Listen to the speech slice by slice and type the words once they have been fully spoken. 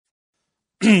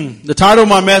The title of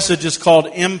my message is called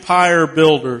Empire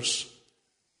Builders.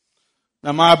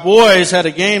 Now, my boys had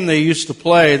a game they used to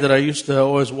play that I used to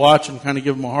always watch and kind of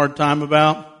give them a hard time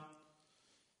about.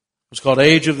 It was called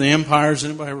Age of the Empires.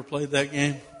 Anybody ever played that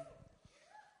game?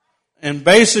 And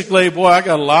basically, boy, I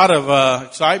got a lot of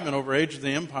excitement over Age of the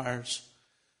Empires.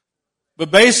 But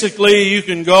basically, you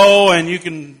can go and you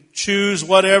can choose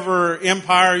whatever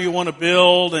empire you want to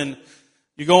build, and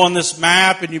you go on this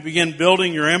map and you begin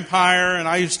building your empire. And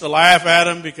I used to laugh at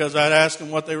them because I'd ask them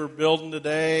what they were building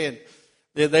today,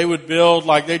 and they would build,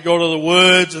 like they'd go to the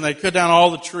woods and they'd cut down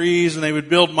all the trees and they would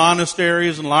build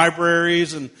monasteries and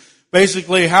libraries, and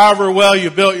basically however well you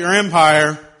built your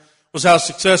empire was how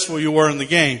successful you were in the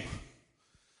game.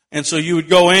 And so you would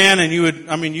go in and you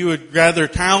would gather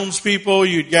townspeople,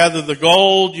 you'd gather the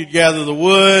gold, you'd gather the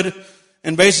wood,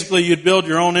 and basically you'd build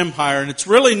your own empire. And it's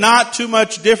really not too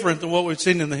much different than what we've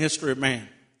seen in the history of man.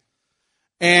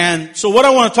 And so what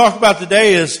I want to talk about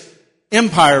today is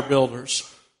empire builders.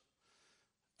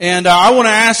 And I want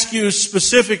to ask you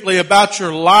specifically about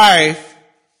your life.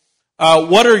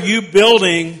 What are you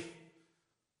building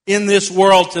in this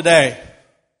world today?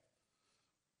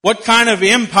 What kind of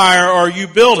empire are you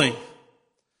building?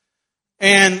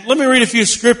 And let me read a few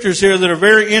scriptures here that are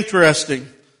very interesting.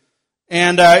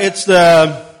 And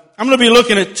I'm going to be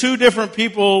looking at two different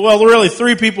people, well, really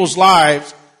three people's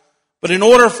lives. But in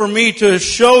order for me to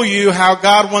show you how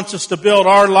God wants us to build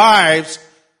our lives,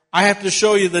 I have to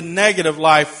show you the negative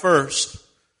life first.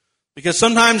 Because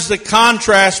sometimes the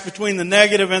contrast between the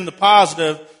negative and the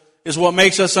positive is what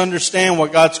makes us understand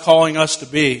what God's calling us to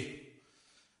be.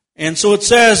 And so it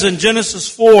says in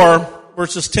Genesis 4,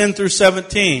 verses 10 through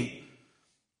 17,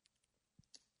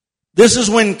 this is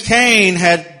when Cain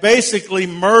had basically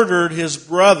murdered his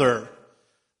brother.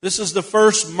 This is the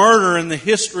first murder in the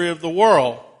history of the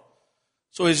world.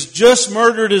 So he's just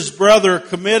murdered his brother,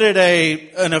 committed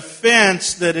an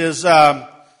offense that is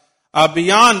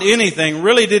beyond anything,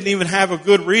 really didn't even have a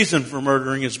good reason for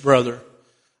murdering his brother.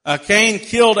 Cain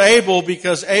killed Abel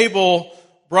because Abel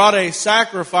brought a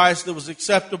sacrifice that was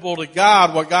acceptable to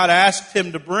God, what God asked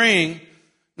him to bring.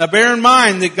 Now bear in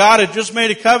mind that God had just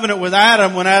made a covenant with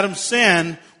Adam when Adam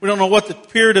sinned. We don't know what the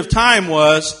period of time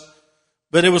was,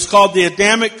 but it was called the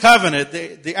Adamic covenant,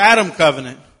 the Adam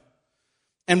covenant.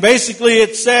 And basically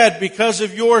it said, because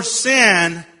of your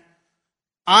sin,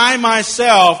 I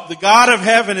myself, the God of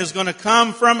heaven, is going to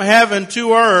come from heaven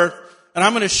to earth, and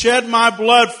I'm going to shed my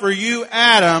blood for you,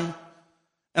 Adam,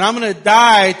 and I'm going to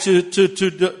die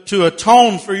to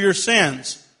atone for your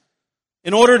sins.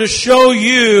 In order to show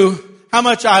you how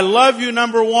much I love you,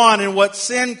 number one, and what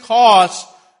sin costs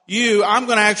you, I'm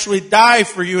going to actually die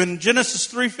for you. In Genesis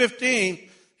 3:15,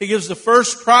 he gives the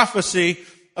first prophecy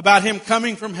about him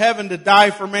coming from heaven to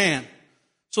die for man.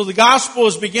 So the gospel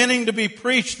is beginning to be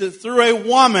preached that through a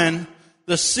woman,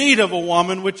 the seed of a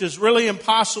woman, which is really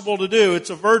impossible to do, it's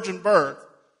a virgin birth.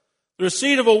 Through the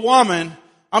seed of a woman,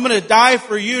 I'm going to die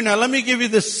for you. Now let me give you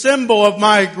the symbol of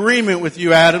my agreement with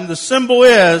you, Adam. The symbol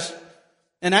is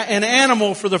an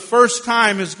animal for the first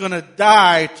time is going to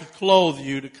die to clothe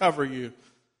you, to cover you.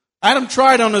 Adam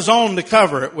tried on his own to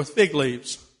cover it with fig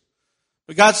leaves.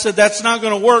 But God said, that's not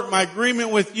going to work. My agreement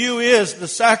with you is the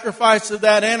sacrifice of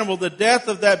that animal, the death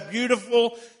of that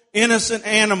beautiful, innocent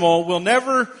animal will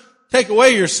never take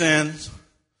away your sins.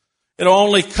 It'll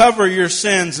only cover your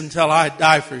sins until I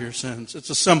die for your sins. It's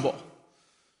a symbol.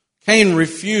 Cain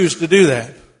refused to do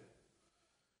that.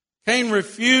 Cain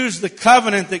refused the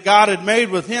covenant that God had made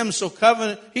with him, so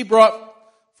he brought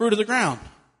fruit of the ground.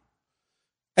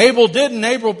 Abel didn't.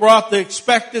 Abel brought the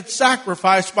expected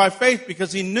sacrifice by faith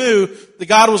because he knew that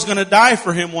God was going to die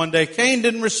for him one day. Cain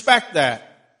didn't respect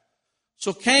that.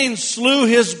 So Cain slew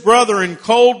his brother in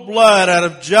cold blood out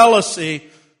of jealousy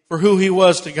for who he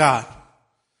was to God,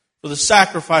 for the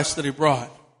sacrifice that he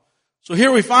brought. So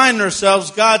here we find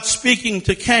ourselves, God speaking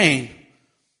to Cain.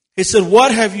 He said,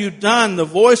 what have you done? The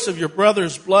voice of your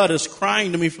brother's blood is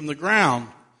crying to me from the ground.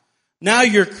 Now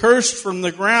you're cursed from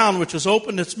the ground, which has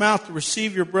opened its mouth to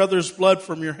receive your brother's blood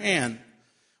from your hand.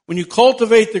 When you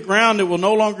cultivate the ground, it will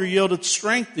no longer yield its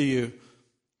strength to you.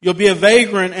 You'll be a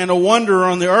vagrant and a wanderer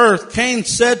on the earth. Cain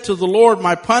said to the Lord,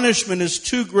 my punishment is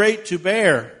too great to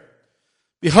bear.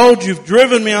 Behold, you've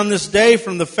driven me on this day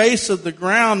from the face of the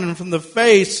ground, and from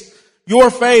your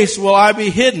face will I be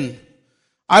hidden.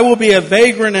 I will be a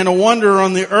vagrant and a wanderer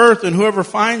on the earth, and whoever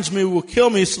finds me will kill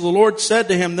me. So the Lord said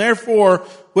to him, therefore,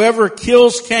 whoever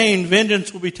kills Cain,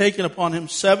 vengeance will be taken upon him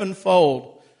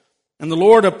sevenfold. And the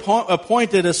Lord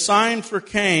appointed a sign for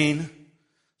Cain,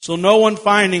 so no one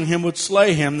finding him would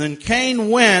slay him. Then Cain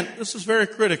went, this is very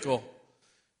critical,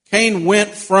 Cain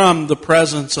went from the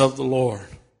presence of the Lord.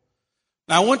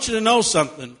 Now I want you to know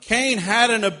something. Cain had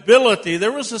an ability.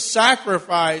 There was a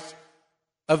sacrifice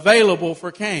available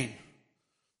for Cain.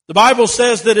 The Bible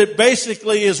says that it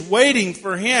basically is waiting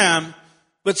for him,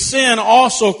 but sin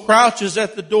also crouches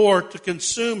at the door to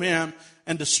consume him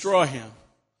and destroy him.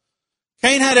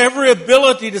 Cain had every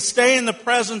ability to stay in the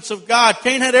presence of God.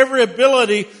 Cain had every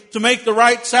ability to make the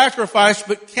right sacrifice,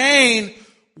 but Cain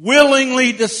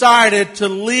willingly decided to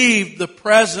leave the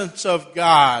presence of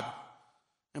God.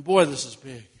 And boy, this is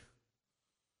big.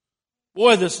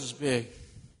 Boy, this is big.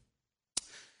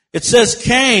 It says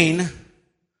Cain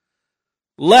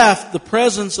left the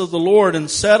presence of the Lord and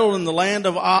settled in the land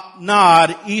of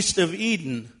Nod, east of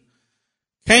Eden.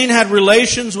 Cain had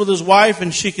relations with his wife,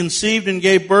 and she conceived and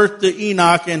gave birth to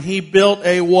Enoch, and he built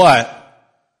a what?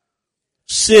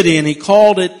 City, and he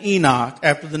called it Enoch,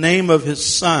 after the name of his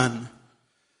son.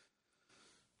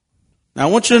 Now I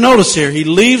want you to notice here, he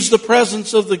leaves the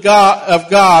presence of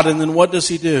God, and then what does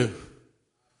he do?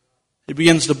 He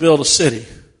begins to build a city.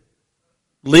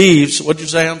 Leaves, what'd you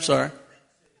say? I'm sorry.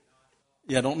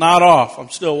 Yeah, don't nod off. I'm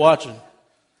still watching.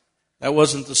 That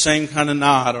wasn't the same kind of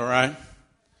nod, all right?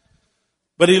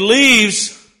 But he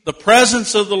leaves the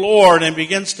presence of the Lord and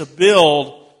begins to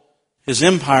build his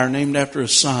empire named after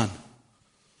his son.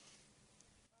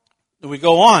 Then we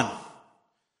go on.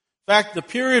 In fact, the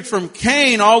period from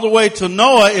Cain all the way to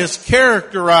Noah is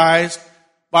characterized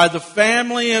by the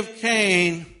family of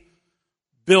Cain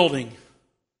building.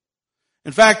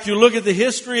 In fact, you look at the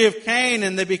history of Cain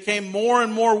and they became more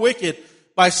and more wicked.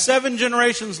 By 7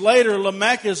 generations later,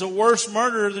 Lamech is a worse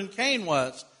murderer than Cain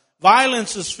was.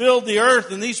 Violence has filled the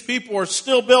earth, and these people are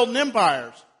still building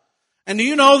empires. And do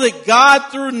you know that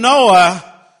God, through Noah,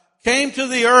 came to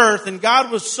the earth, and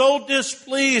God was so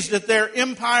displeased at their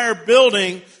empire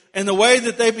building and the way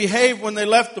that they behaved when they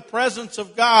left the presence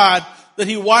of God, that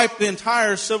he wiped the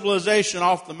entire civilization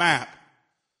off the map.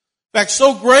 In fact,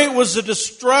 so great was the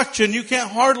destruction, you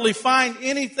can't hardly find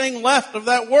anything left of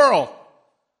that world.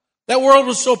 That world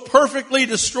was so perfectly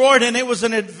destroyed, and it was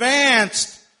an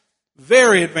advanced,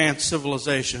 very advanced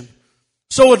civilization.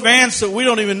 So advanced that we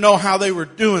don't even know how they were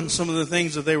doing some of the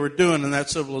things that they were doing in that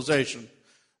civilization.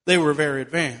 They were very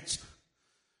advanced.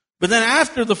 But then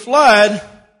after the flood,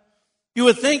 you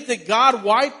would think that God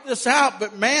wiped this out,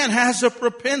 but man has a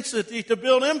propensity to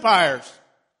build empires.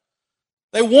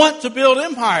 They want to build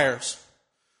empires.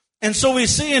 And so we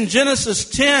see in Genesis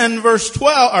 10 verse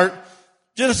 12, or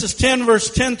Genesis 10 verse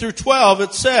 10 through 12,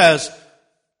 it says,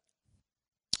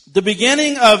 the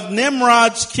beginning of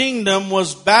Nimrod's kingdom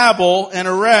was Babel and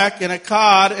Erech and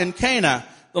Akkad and Cana,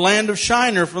 the land of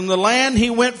Shinar. From the land he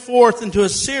went forth into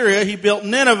Assyria. He built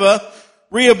Nineveh,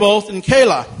 Rehoboth, and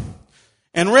Calah,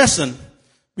 and Resen,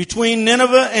 between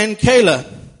Nineveh and Calah.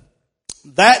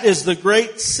 That is the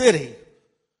great city.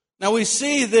 Now we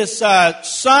see this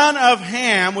son of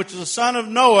Ham, which is the son of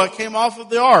Noah, came off of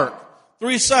the ark.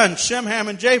 3 sons, Shem, Ham,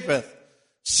 and Japheth.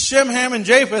 Shem, Ham, and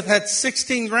Japheth had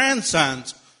 16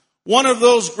 grandsons. One of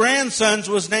those grandsons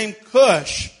was named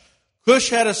Cush. Cush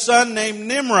had a son named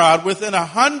Nimrod. Within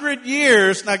 100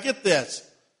 years, now get this,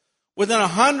 within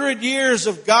 100 years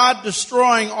of God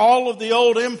destroying all of the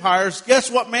old empires, guess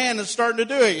what man is starting to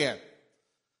do again?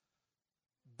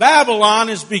 Babylon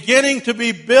is beginning to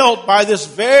be built by this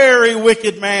very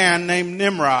wicked man named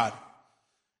Nimrod.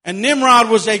 And Nimrod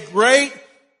was a great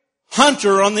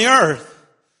hunter on the earth.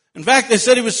 In fact, they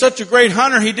said he was such a great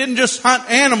hunter, he didn't just hunt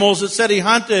animals, it said he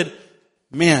hunted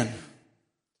men.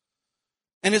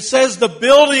 And it says the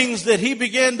buildings that he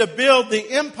began to build,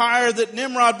 the empire that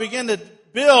Nimrod began to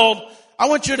build, I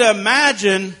want you to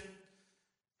imagine,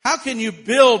 how can you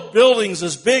build buildings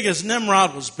as big as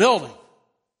Nimrod was building?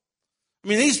 I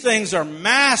mean, these things are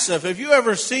massive. Have you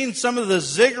ever seen some of the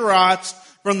ziggurats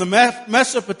from the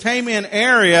Mesopotamian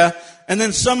area, and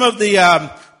then some of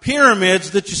the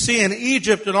pyramids that you see in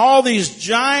Egypt, and all these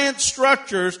giant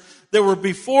structures that were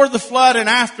before the flood and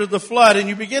after the flood, and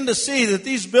you begin to see that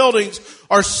these buildings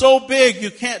are so big you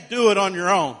can't do it on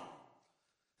your own.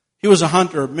 He was a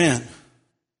hunter of men.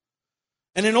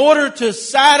 And in order to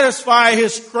satisfy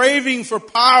his craving for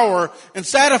power and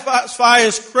satisfy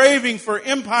his craving for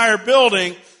empire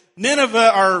building,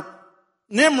 Nimrod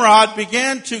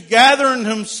began to gather in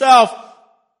himself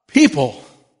people.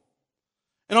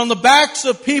 And on the backs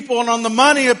of people and on the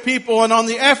money of people and on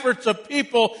the efforts of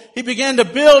people, he began to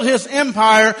build his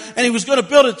empire, and he was going to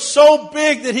build it so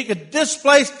big that he could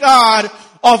displace God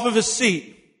off of his seat.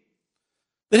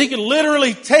 That he could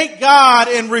literally take God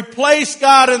and replace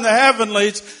God in the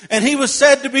heavenlies, and he was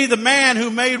said to be the man who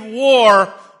made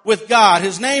war with God.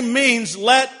 His name means,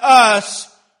 let us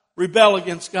rebel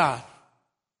against God.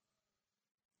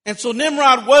 And so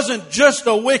Nimrod wasn't just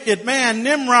a wicked man.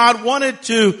 Nimrod wanted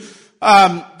to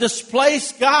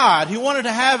displace God. He wanted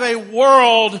to have a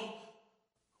world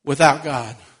without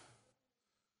God.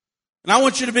 And I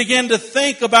want you to begin to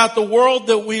think about the world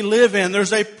that we live in.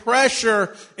 There's a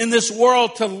pressure in this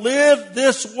world to live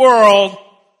this world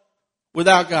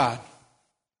without God.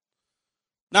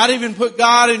 Not even put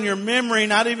God in your memory,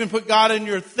 not even put God in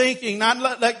your thinking,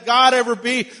 not let God ever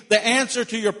be the answer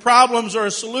to your problems or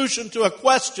a solution to a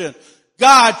question.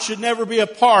 God should never be a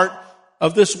part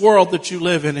of this world that you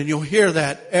live in, and you'll hear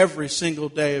that every single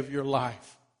day of your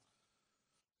life.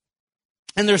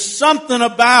 And there's something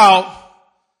about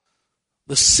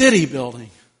the city building.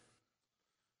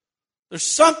 There's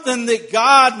something that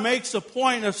God makes a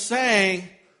point of saying.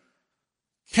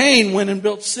 Cain went and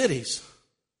built cities.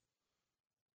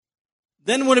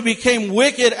 Then when it became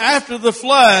wicked after the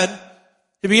flood,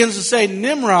 he begins to say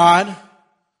Nimrod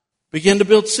began to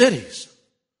build cities.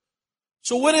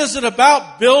 So what is it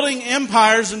about building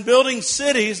empires and building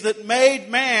cities that made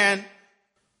man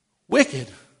wicked?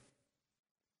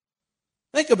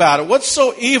 Think about it. What's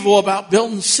so evil about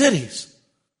building cities?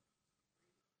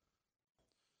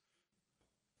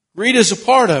 Greed is a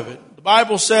part of it. The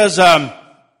Bible says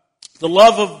the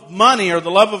love of money or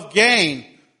the love of gain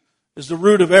is the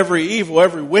root of every evil,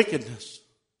 every wickedness.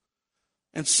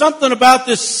 And something about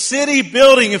this city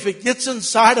building, if it gets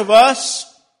inside of us,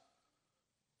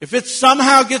 if it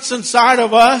somehow gets inside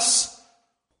of us,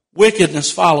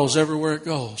 wickedness follows everywhere it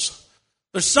goes.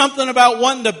 There's something about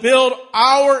wanting to build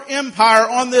our empire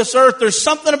on this earth. There's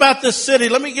something about this city.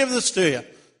 Let me give this to you.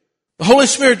 The Holy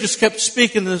Spirit just kept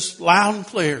speaking this loud and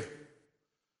clear.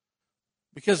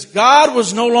 Because God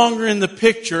was no longer in the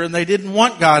picture, and they didn't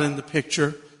want God in the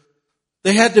picture,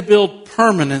 they had to build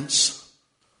permanence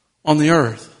on the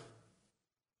earth.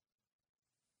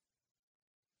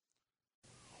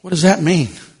 What does that mean?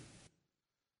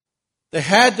 They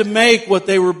had to make what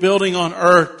they were building on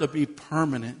earth to be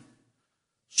permanent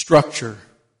structure.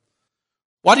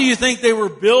 Why do you think they were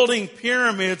building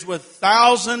pyramids with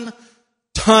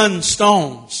 1,000-ton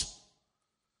stones?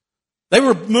 They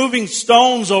were moving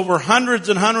stones over hundreds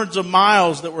and hundreds of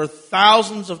miles that were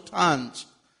thousands of tons.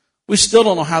 We still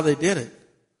don't know how they did it.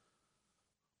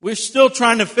 We're still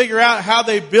trying to figure out how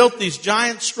they built these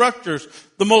giant structures.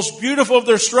 The most beautiful of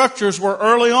their structures were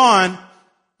early on,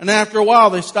 and after a while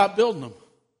they stopped building them.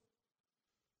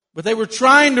 But they were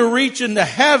trying to reach into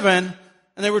heaven,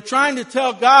 and they were trying to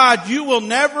tell God, you will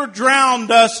never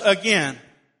drown us again.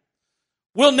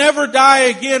 We'll never die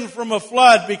again from a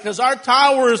flood because our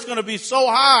tower is going to be so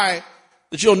high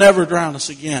that you'll never drown us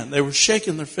again. They were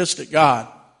shaking their fist at God.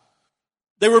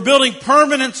 They were building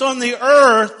permanence on the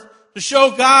earth to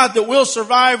show God that we'll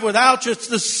survive without you. It's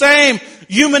the same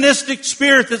humanistic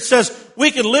spirit that says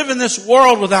we can live in this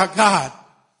world without God.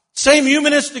 Same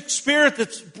humanistic spirit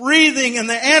that's breathing in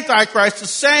the Antichrist. The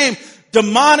same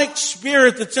demonic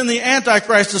spirit that's in the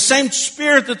Antichrist. The same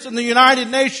spirit that's in the United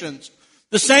Nations.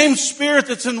 The same spirit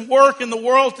that's in work in the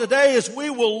world today is we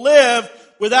will live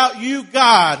without you,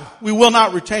 God. We will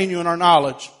not retain you in our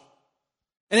knowledge.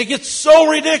 And it gets so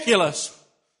ridiculous.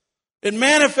 It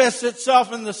manifests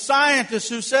itself in the scientist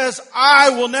who says, I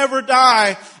will never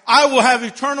die. I will have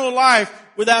eternal life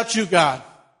without you, God.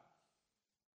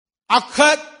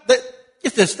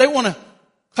 Get this, they want to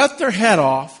cut their head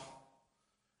off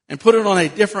and put it on a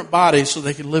different body so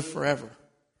they can live forever.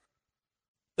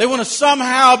 They want to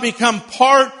somehow become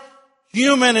part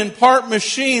human and part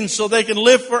machine so they can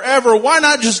live forever. Why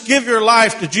not just give your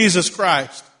life to Jesus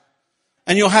Christ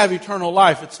and you'll have eternal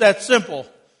life? It's that simple.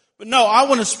 But no, I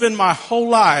want to spend my whole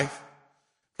life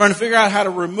trying to figure out how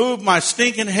to remove my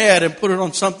stinking head and put it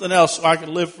on something else so I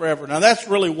can live forever. Now that's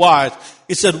really wise.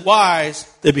 He said wise,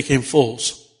 they became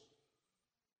fools.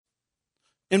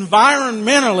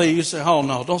 Environmentally, you say, oh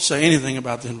no, don't say anything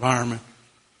about the environment.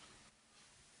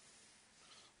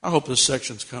 I hope this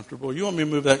section's comfortable. You want me to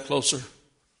move that closer?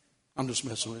 I'm just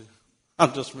messing with you.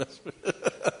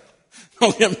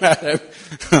 Don't get mad at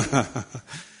me.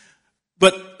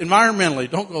 But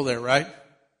environmentally, don't go there, right?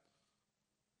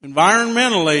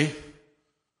 Environmentally,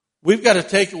 we've got to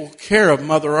take care of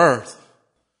Mother Earth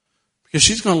because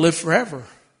she's going to live forever.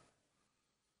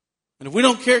 And if we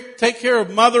don't take care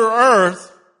of Mother Earth,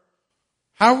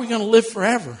 how are we going to live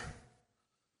forever?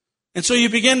 And so you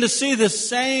begin to see the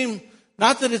same,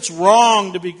 not that it's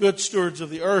wrong to be good stewards of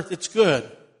the earth, it's good.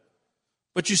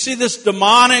 But you see this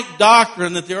demonic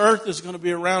doctrine that the earth is going to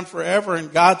be around forever,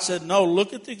 and God said, no,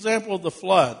 look at the example of the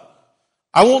flood.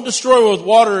 I won't destroy with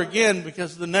water again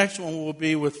because the next one will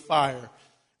be with fire.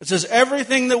 It says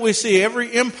everything that we see,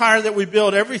 every empire that we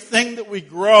build, everything that we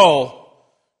grow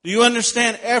Do you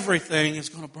understand? Everything is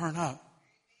going to burn up.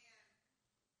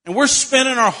 And we're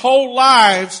spending our whole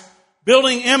lives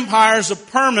building empires of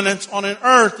permanence on an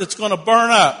earth that's going to burn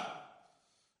up.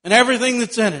 And everything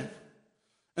that's in it.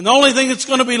 And the only thing that's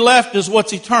going to be left is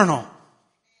what's eternal.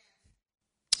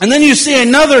 And then you see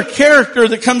another character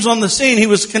that comes on the scene. He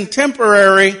was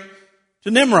contemporary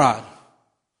to Nimrod.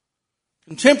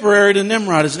 Contemporary to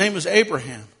Nimrod. His name was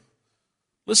Abraham.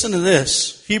 Listen to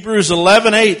this. Hebrews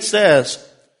 11:8 says,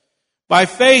 by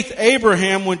faith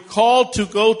Abraham, when called to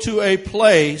go to a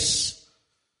place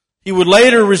he would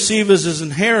later receive as his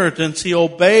inheritance, he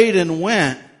obeyed and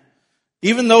went,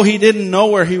 even though he didn't know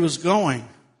where he was going.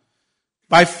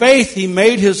 By faith he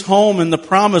made his home in the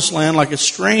promised land like a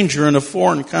stranger in a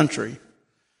foreign country.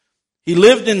 He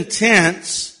lived in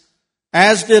tents,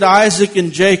 as did Isaac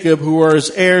and Jacob, who were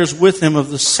his heirs with him of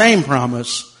the same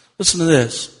promise. Listen to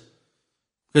this.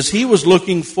 Because he was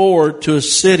looking forward to a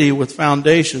city with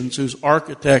foundations whose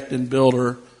architect and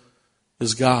builder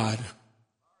is God.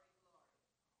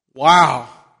 Wow.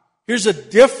 Here's a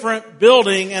different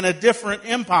building and a different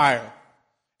empire.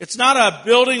 It's not a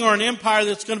building or an empire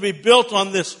that's going to be built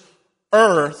on this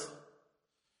earth.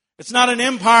 It's not an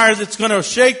empire that's going to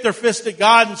shake their fist at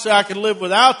God and say, I can live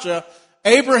without you.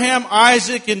 Abraham,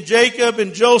 Isaac, and Jacob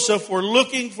and Joseph were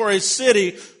looking for a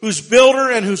city whose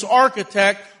builder and whose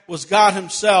architect was God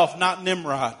himself, not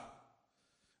Nimrod.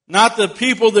 Not the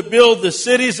people that build the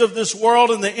cities of this world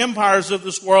and the empires of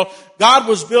this world. God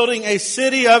was building a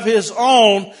city of his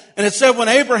own. And it said when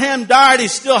Abraham died, he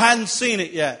still hadn't seen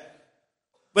it yet.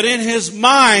 But in his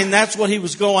mind, that's what he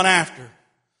was going after.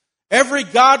 Every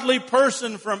godly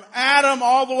person from Adam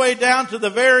all the way down to the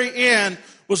very end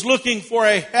was looking for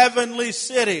a heavenly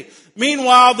city.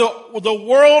 Meanwhile, the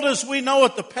world as we know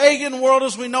it, the pagan world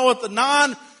as we know it,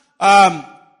 the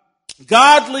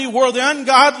godly world, the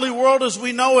ungodly world as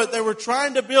we know it, they were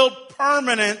trying to build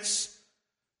permanence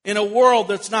in a world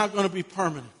that's not going to be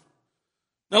permanent.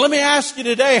 Now let me ask you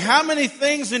today, how many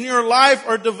things in your life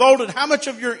are devoted, how much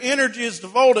of your energy is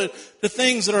devoted to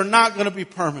things that are not going to be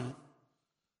permanent?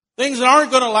 Things that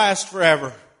aren't going to last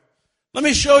forever. Let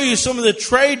me show you some of the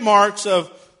trademarks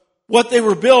of what they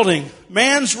were building.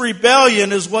 Man's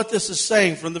rebellion is what this is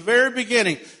saying from the very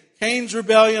beginning. Cain's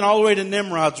rebellion all the way to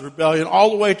Nimrod's rebellion, all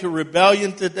the way to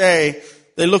rebellion today,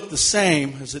 they look the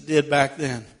same as it did back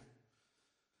then.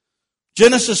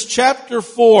 Genesis chapter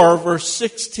 4, verse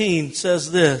 16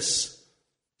 says this.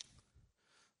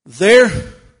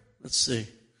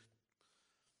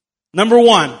 Number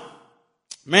one,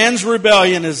 man's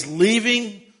rebellion is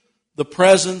leaving the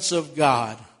presence of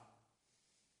God.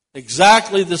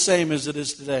 Exactly the same as it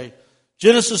is today.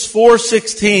 Genesis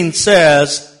 4:16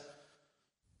 says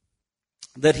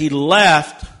that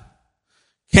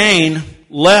Cain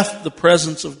left the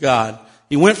presence of God.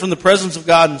 He went from the presence of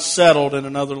God and settled in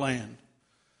another land.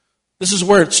 This is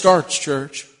where it starts,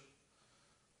 church.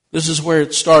 This is where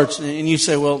it starts. And you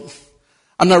say, well,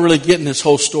 I'm not really getting this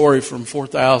whole story from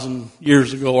 4,000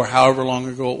 years ago or however long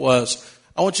ago it was.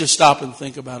 I want you to stop and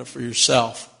think about it for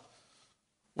yourself.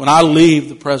 When I leave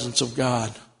the presence of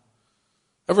God,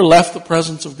 ever left the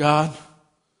presence of God?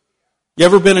 You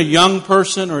ever been a young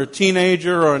person or a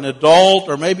teenager or an adult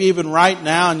or maybe even right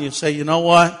now and you say, you know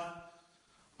what?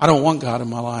 I don't want God in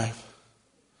my life.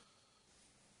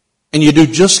 And you do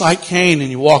just like Cain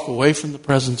and you walk away from the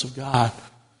presence of God.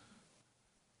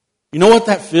 You know what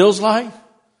that feels like?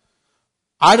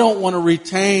 I don't want to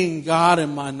retain God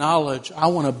in my knowledge. I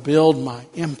want to build my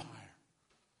empire.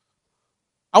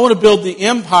 I want to build the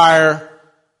empire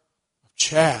of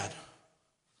Chad.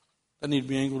 That need to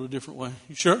be angled a different way.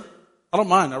 You sure? I don't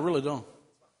mind. I really don't.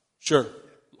 Sure.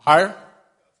 Higher?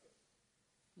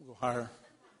 I'll go higher.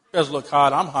 You guys look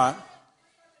hot. I'm hot.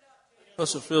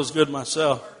 Plus it feels good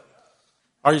myself.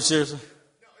 Are you serious?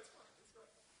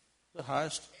 The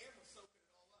highest?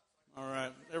 All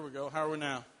right. There we go. How are we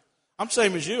now? I'm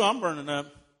same as you. I'm burning up.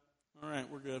 All right.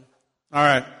 We're good. All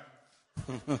right.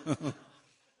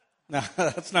 No,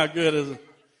 that's not good, is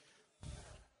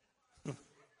it?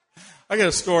 I got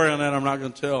a story on that I'm not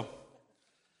going to tell.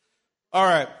 All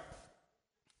right.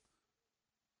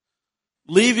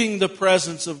 Leaving the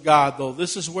presence of God, though,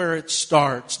 this is where it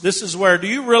starts. This is where, do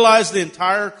you realize the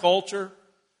entire culture,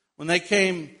 when they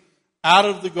came out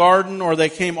of the garden or they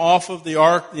came off of the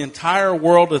ark, the entire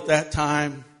world at that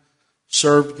time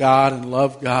served God and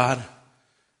loved God.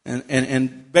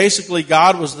 And basically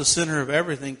God was the center of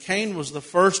everything. Cain was the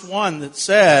first one that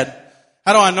said,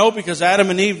 how do I know? Because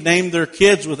Adam and Eve named their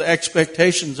kids with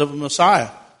expectations of a Messiah.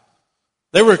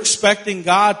 They were expecting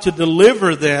God to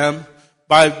deliver them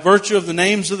by virtue of the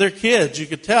names of their kids. You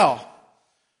could tell.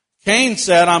 Cain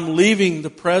said, I'm leaving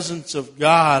the presence of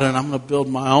God and I'm going to build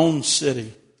my own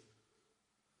city.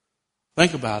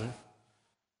 Think about it.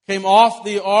 Came off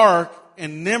the ark,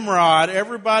 and Nimrod,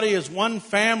 everybody is one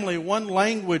family, one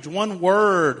language, one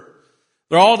word.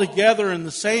 They're all together in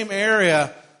the same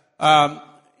area,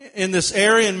 in this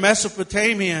area in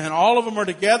Mesopotamia, and all of them are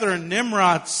together, and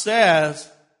Nimrod says,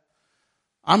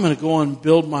 I'm going to go and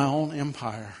build my own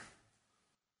empire.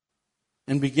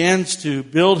 And begins to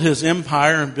build his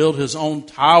empire and build his own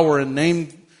tower and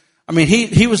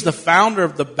he was the founder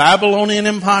of the Babylonian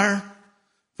Empire,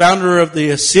 founder of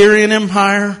the Assyrian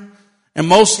Empire, and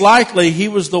most likely he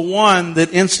was the one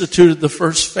that instituted the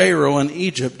first Pharaoh in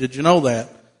Egypt. Did you know that?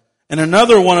 And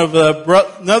another one of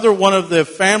the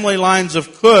family lines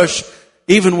of Cush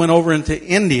even went over into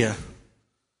India.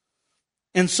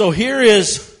 And so here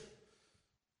is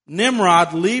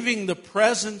Nimrod leaving the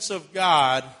presence of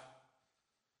God.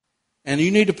 And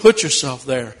you need to put yourself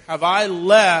there. Let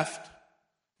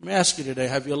me ask you today,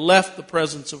 have you left the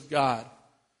presence of God?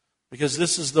 Because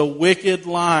this is the wicked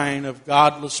line of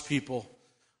godless people.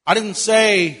 I didn't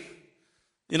say,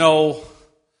 the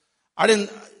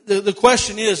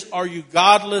question is, are you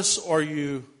godless or are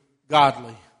you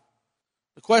godly?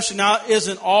 The question now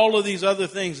isn't all of these other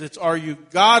things. It's, are you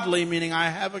godly, meaning I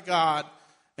have a God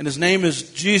and His name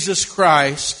is Jesus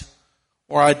Christ,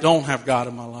 or I don't have God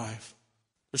in my life.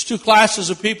 There's two classes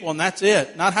of people, and that's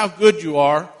it. Not how good you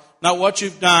are, not what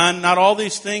you've done, not all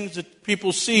these things that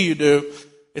people see you do.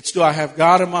 It's, do I have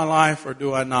God in my life or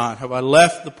do I not? Have I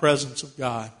left the presence of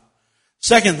God?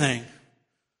 Second thing,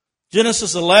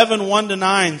 Genesis 11,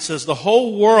 1-9 says, the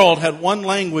whole world had one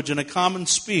language and a common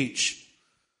speech.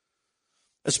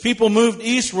 As people moved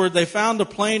eastward, they found a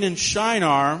plain in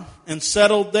Shinar and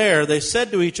settled there. They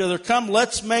said to each other, come,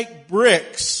 let's make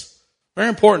bricks. Very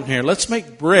important here. Let's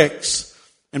make bricks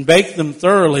and bake them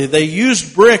thoroughly. They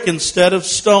used brick instead of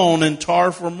stone and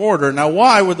tar for mortar. Now,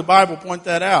 why would the Bible point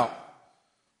that out?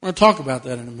 We're going to talk about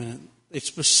that in a minute. They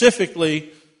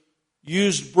specifically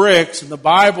used bricks, and the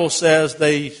Bible says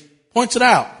points it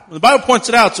out. When the Bible points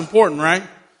it out, it's important, right? It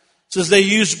says they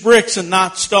used bricks and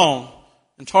not stone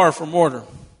and tar for mortar.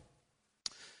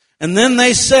 And then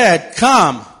they said,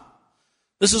 come.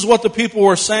 This is what the people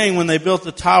were saying when they built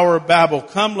the Tower of Babel.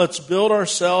 Come, let's build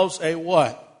ourselves a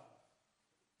what?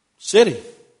 City.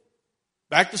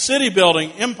 Back to city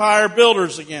building. Empire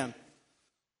builders again.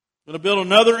 Going to build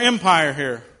another empire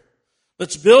here.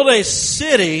 Let's build a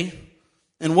city,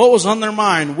 and what was on their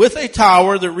mind? With a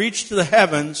tower that reached to the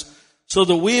heavens, so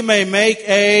that we may make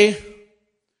a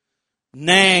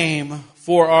name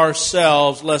for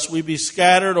ourselves, lest we be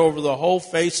scattered over the whole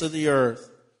face of the earth.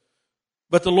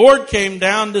 But the Lord came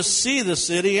down to see the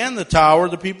city and the tower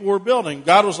the people were building.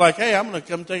 God was like, hey, I'm going to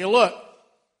come take a look.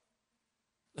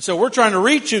 So we're trying to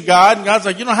reach you, God. And God's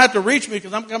like, you don't have to reach me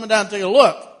because I'm coming down to take a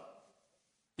look.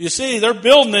 You see, they're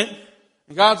building it.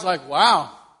 And God's like, wow,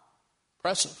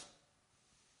 impressive.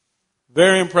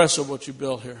 Very impressive what you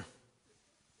built here.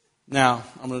 Now,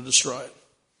 I'm going to destroy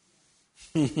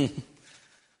it.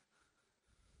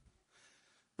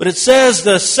 But it says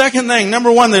the second thing,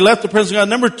 number one, they left the presence of God.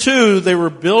 Number two, they were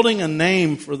building a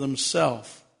name for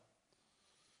themselves.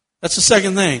 That's the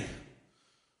second thing.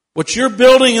 What you're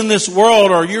building in this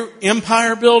world, are you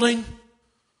empire building?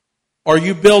 Or are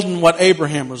you building what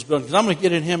Abraham was building? Because I'm going to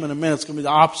get in him in a minute. It's going to be the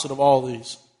opposite of all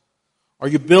these. Are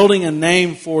you building a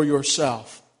name for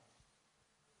yourself?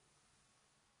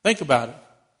 Think about it.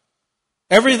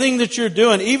 Everything that you're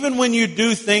doing, even when you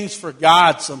do things for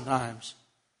God sometimes,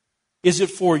 is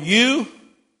it for you?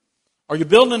 Are you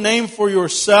building a name for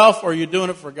yourself, or are you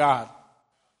doing it for God?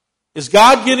 Is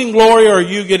God getting glory, or are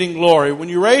you getting glory? When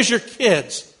you raise your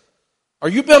kids, are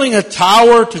you building a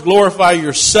tower to glorify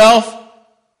yourself,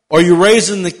 or are you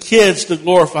raising the kids to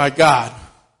glorify God?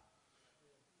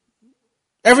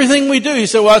 Everything we do, you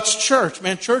say, well, it's church.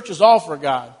 Man, church is all for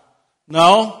God.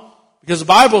 No, because the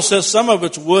Bible says some of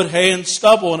it's wood, hay, and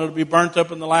stubble, and it'll be burnt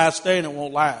up in the last day, and it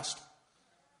won't last.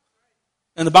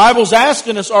 And the Bible's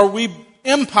asking us, are we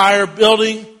empire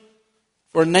building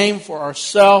for a name for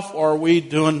ourselves, or are we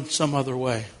doing some other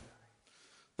way?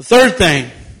 The third thing,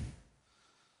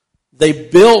 they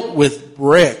built with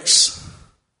bricks.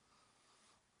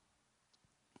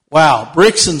 Wow,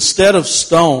 bricks instead of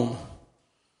stone.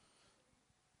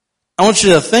 I want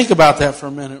you to think about that for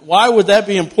a minute. Why would that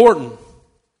be important?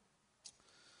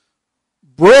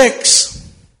 Bricks,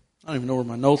 I don't even know where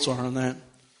my notes are on that.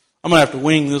 I'm going to have to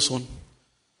wing this one.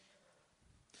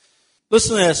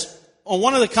 Listen to this. On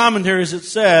one of the commentaries it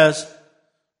says,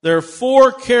 there are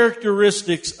 4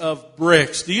 characteristics of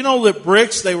bricks. Do you know that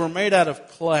bricks, they were made out of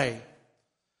clay?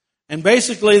 And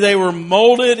basically they were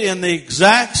molded in the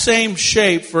exact same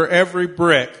shape for every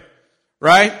brick.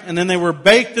 Right? And then they were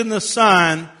baked in the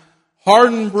sun,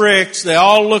 hardened bricks. They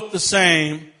all looked the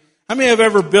same. How many have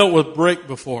ever built with brick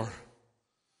before?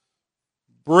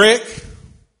 Brick,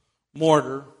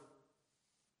 mortar,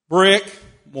 brick,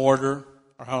 mortar,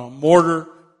 mortar,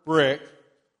 brick,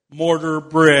 mortar,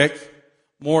 brick,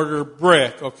 mortar,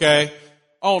 brick, okay?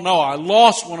 Oh no, I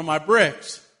lost one of my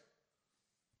bricks.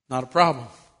 Not a problem.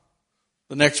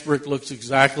 The next brick looks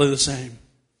exactly the same.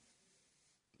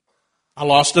 I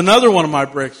lost another one of my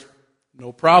bricks.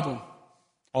 No problem.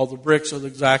 All the bricks are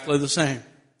exactly the same.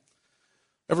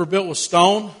 Ever built with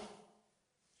stone?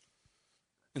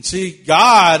 And see,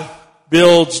 God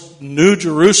builds New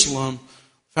Jerusalem,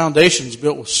 foundations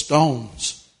built with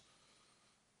stones.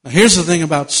 Now here's the thing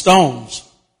about stones.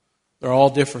 They're all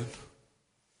different.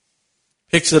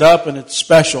 Picks it up and it's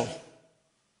special.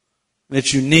 And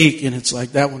it's unique and it's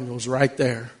like that one goes right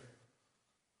there.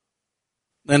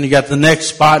 Then you got the next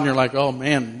spot and you're like, oh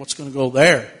man, what's going to go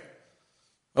there?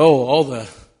 Oh,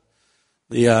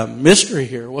 the mystery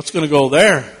here. What's going to go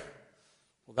there?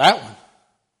 Well, that one.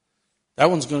 That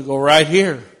one's going to go right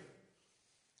here.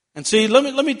 And see,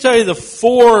 let me tell you the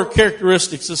 4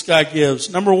 characteristics this guy gives.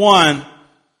 Number 1,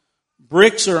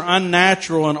 bricks are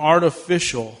unnatural and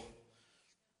artificial.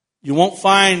 You won't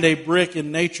find a brick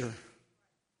in nature.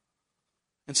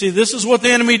 And see, this is what the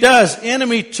enemy does. The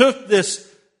enemy took this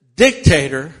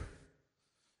dictator.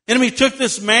 The enemy took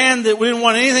this man that didn't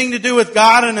want anything to do with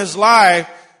God in his life,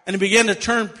 and he began to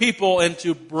turn people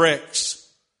into bricks.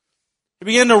 He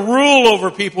began to rule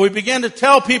over people. He began to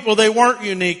tell people they weren't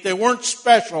unique, they weren't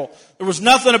special. There was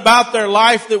nothing about their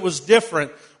life that was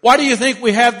different. Why do you think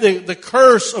we have the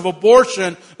curse of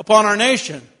abortion upon our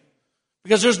nation?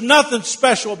 Because there's nothing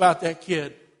special about that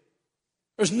kid.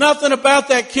 There's nothing about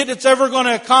that kid that's ever going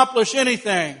to accomplish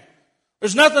anything.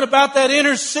 There's nothing about that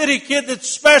inner city kid that's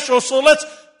special, so let's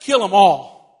kill them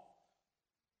all.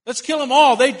 Let's kill them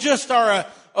all. They just are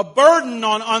a burden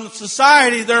on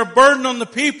society. They're a burden on the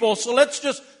people, so let's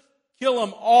just kill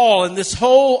them all. And this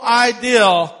whole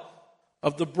idea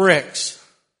of the bricks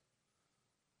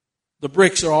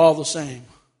are all the same.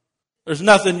 There's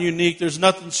nothing unique. There's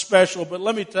nothing special. But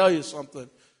let me tell you something.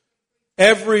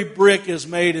 Every brick is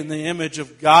made in the image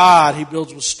of God. He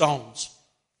builds with stones.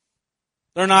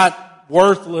 They're not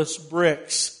worthless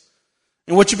bricks.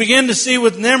 And what you begin to see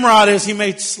with Nimrod is he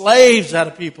made slaves out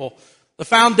of people. The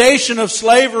foundation of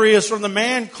slavery is from the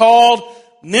man called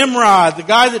Nimrod, the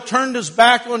guy that turned his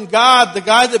back on God, the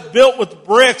guy that built with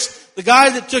bricks, the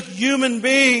guy that took human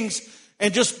beings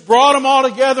and just brought them all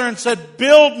together and said,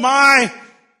 build my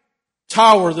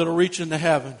tower that'll reach into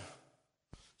heaven.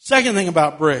 Second thing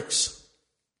about bricks,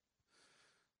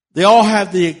 they all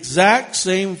have the exact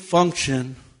same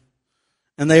function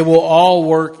and they will all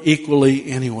work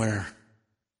equally anywhere.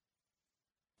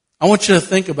 I want you to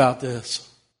think about this.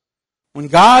 When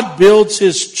God builds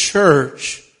His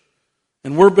church,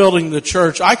 and we're building the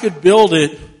church, I could build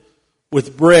it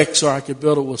with bricks or I could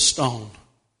build it with stone.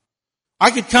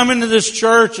 I could come into this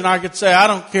church and I could say, I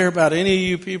don't care about any of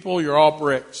you people, you're all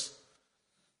bricks.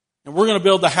 And we're going to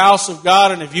build the house of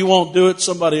God, and if you won't do it,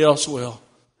 somebody else will.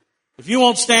 If you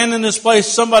won't stand in this place,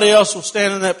 somebody else will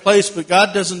stand in that place, but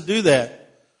God doesn't do that.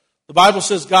 The Bible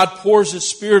says God pours His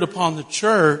Spirit upon the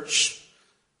church.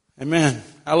 Amen.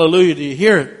 Hallelujah. Do you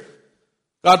hear it?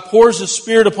 God pours His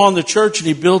Spirit upon the church and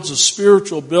He builds a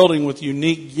spiritual building with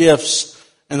unique gifts.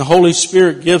 And the Holy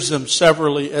Spirit gives them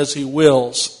severally as He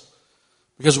wills.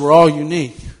 Because we're all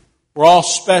unique. We're all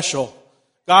special.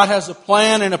 God has a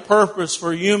plan and a purpose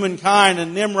for humankind,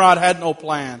 and Nimrod had no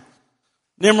plan.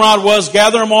 Nimrod was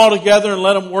gather them all together and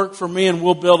let them work for me, and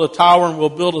we'll build a tower and we'll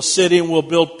build a city and we'll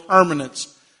build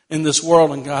permanence in this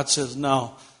world. And God says,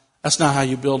 no, that's not how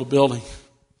you build a building.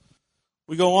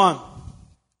 We go on.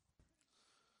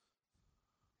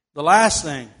 The last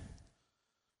thing.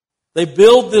 They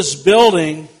build this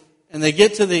building and they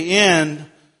get to the end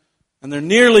and they're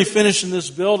nearly finishing this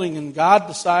building, and God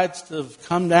decides to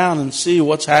come down and see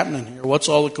what's happening here. What's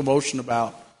all the commotion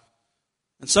about?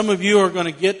 And some of you are going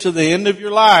to get to the end of your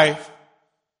life.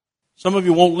 Some of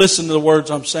you won't listen to the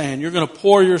words I'm saying. You're going to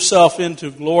pour yourself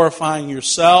into glorifying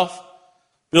yourself,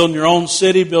 building your own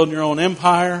city, building your own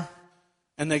empire.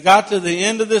 And they got to the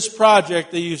end of this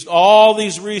project. They used all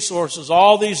these resources,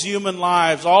 all these human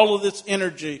lives, all of this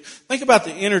energy. Think about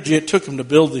the energy it took them to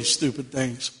build these stupid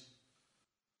things.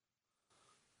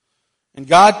 And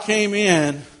God came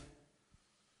in,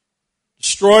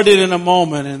 destroyed it in a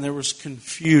moment, and there was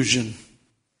confusion.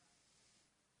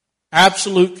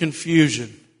 Absolute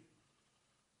confusion.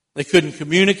 They couldn't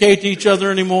communicate to each other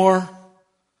anymore.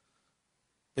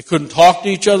 They couldn't talk to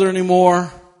each other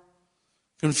anymore.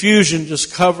 Confusion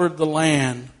just covered the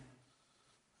land.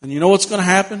 And you know what's going to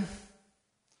happen?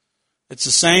 It's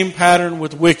the same pattern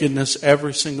with wickedness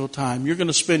every single time. You're going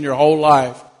to spend your whole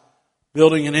life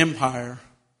building an empire.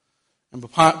 And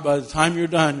by the time you're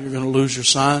done, you're going to lose your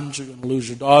sons, you're going to lose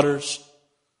your daughters.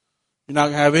 You're not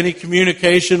going to have any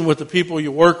communication with the people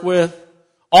you work with.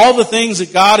 All the things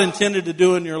that God intended to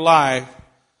do in your life,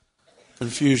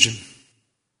 confusion.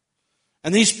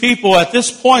 And these people, at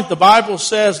this point, the Bible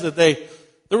says that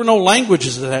there were no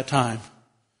languages at that time.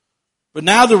 But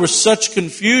now there was such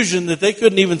confusion that they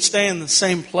couldn't even stay in the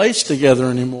same place together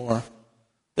anymore.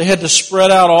 They had to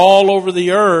spread out all over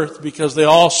the earth because they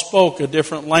all spoke a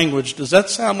different language. Does that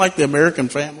sound like the American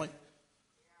family?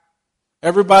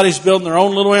 Everybody's building their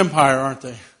own little empire, aren't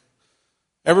they?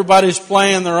 Everybody's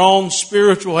playing their own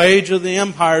spiritual age of the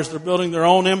empires. They're building their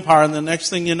own empire, and the next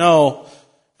thing you know,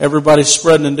 everybody's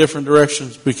spreading in different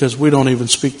directions because we don't even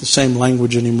speak the same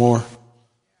language anymore.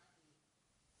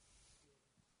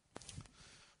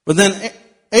 But then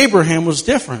Abraham was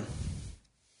different.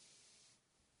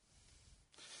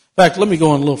 In fact, let me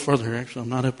go on a little further here. Actually, I'm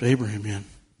not up to Abraham yet.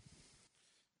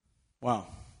 Wow.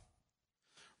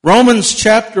 Romans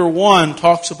chapter 1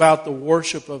 talks about the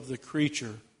worship of the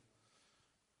creature.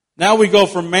 Now we go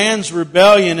from man's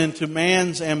rebellion into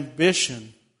man's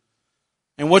ambition.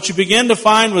 And what you begin to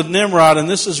find with Nimrod, and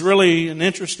this is really an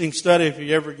interesting study if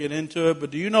you ever get into it,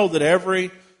 but do you know that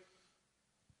every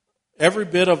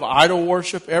bit of idol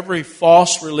worship, every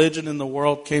false religion in the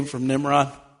world came from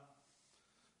Nimrod?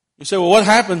 You say, well, what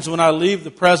happens when I leave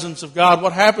the presence of God?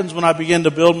 What happens when I begin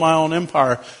to build my own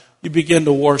empire? You begin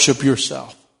to worship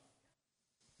yourself.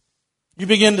 You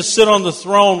begin to sit on the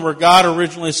throne where God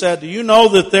originally sat. Do you know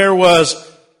that there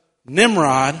was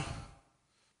Nimrod?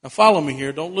 Now follow me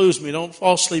here. Don't lose me. Don't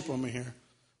fall asleep on me here.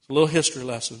 It's a little history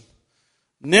lesson.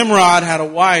 Nimrod had a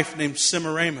wife named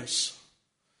Semiramis.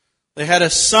 They had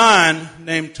a son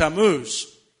named Tammuz.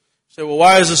 You say, well,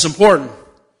 why is this important?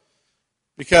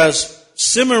 Because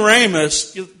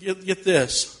Semiramis, get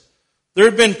this, there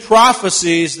had been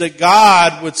prophecies that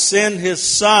God would send His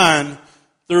son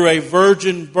through a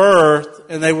virgin birth,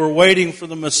 and they were waiting for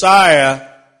the Messiah.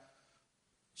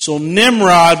 So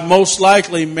Nimrod most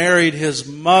likely married his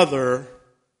mother,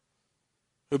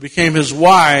 who became his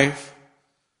wife.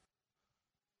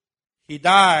 He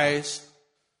dies.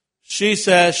 She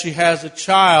says she has a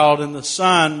child, and the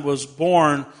son was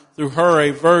born through her,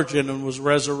 a virgin, and was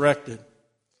resurrected.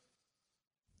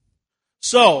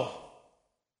 So,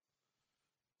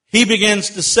 he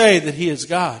begins to say that he is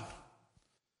God.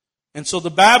 And so the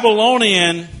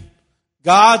Babylonian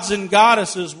gods and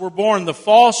goddesses were born. The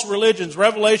false religions,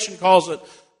 Revelation calls it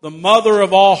the mother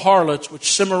of all harlots,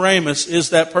 which Semiramis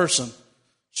is that person.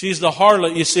 She's the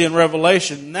harlot you see in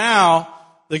Revelation. Now,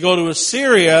 they go to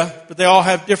Assyria, but they all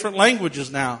have different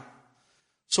languages now.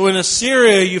 So in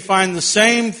Assyria, you find the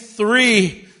same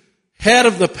three head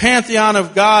of the pantheon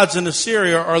of gods in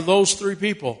Assyria are those three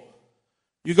people.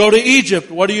 You go to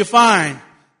Egypt, what do you find?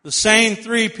 The same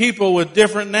three people with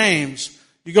different names.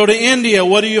 You go to India,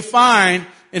 what do you find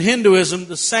in Hinduism?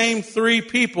 The same three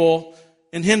people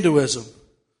in Hinduism.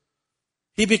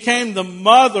 He became the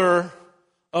mother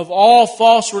of all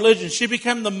false religions. She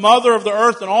became the mother of the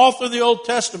earth, and all through the Old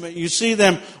Testament you see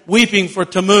them weeping for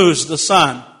Tammuz, the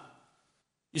sun.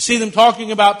 You see them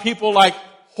talking about people like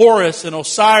Horus and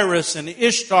Osiris and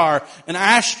Ishtar and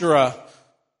Ashtoreth.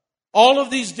 All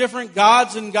of these different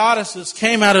gods and goddesses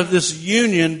came out of this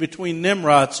union between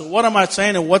Nimrod. So what am I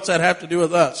saying, and what's that have to do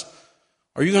with us?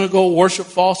 Are you going to go worship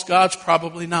false gods?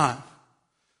 Probably not.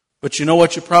 But you know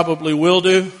what you probably will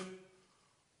do?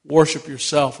 Worship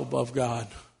yourself above God.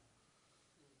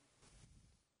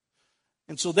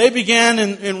 And so they began,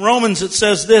 in Romans it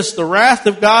says this, the wrath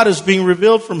of God is being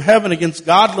revealed from heaven against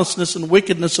godlessness and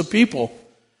wickedness of people.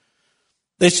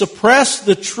 They suppress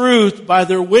the truth by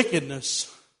their wickedness.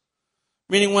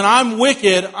 Meaning when I'm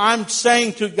wicked, I'm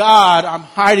saying to God, I'm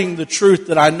hiding the truth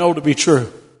that I know to be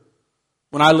true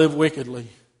when I live wickedly.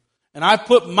 And I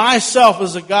put myself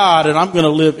as a God, and I'm going to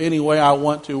live any way I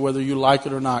want to, whether you like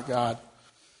it or not, God.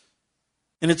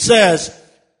 And it says,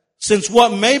 since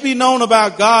what may be known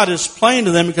about God is plain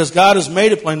to them, because God has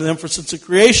made it plain to them, for since the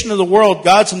creation of the world,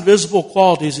 God's invisible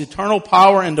qualities, eternal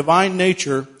power and divine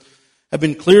nature, have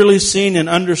been clearly seen and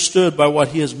understood by what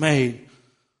He has made.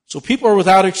 So people are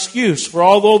without excuse, for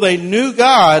although they knew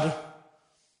God,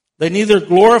 they neither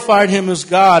glorified Him as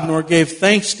God nor gave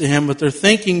thanks to Him, but their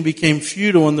thinking became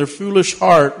futile and their foolish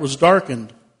heart was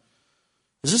darkened.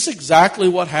 Is this exactly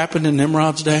what happened in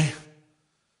Nimrod's day?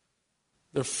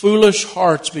 Their foolish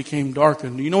hearts became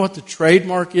darkened. Do you know what the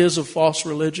trademark is of false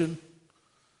religion?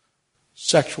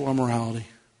 sexual immorality.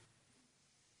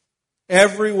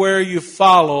 Everywhere you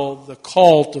follow the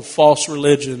cult of false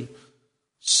religion,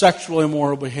 sexual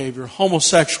immoral behavior,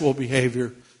 homosexual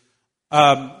behavior,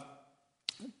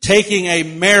 taking a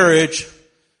marriage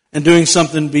and doing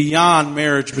something beyond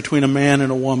marriage between a man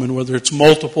and a woman, whether it's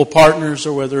multiple partners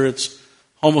or whether it's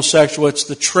homosexual, it's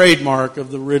the trademark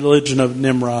of the religion of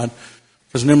Nimrod.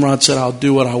 Because Nimrod said, I'll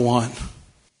do what I want.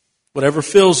 Whatever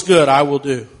feels good, I will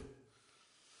do.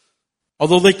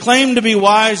 Although they claimed to be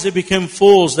wise, they became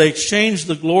fools. They exchanged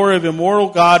the glory of immortal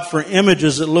God for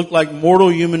images that looked like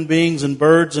mortal human beings and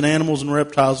birds and animals and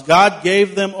reptiles. God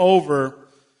gave them over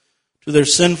to their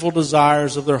sinful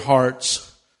desires of their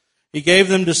hearts. He gave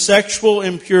them to sexual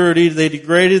impurity. They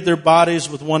degraded their bodies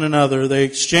with one another. They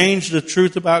exchanged the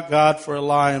truth about God for a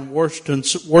lie and worshipped and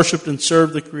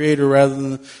served the Creator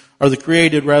the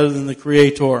created rather than the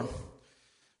Creator,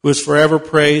 who is forever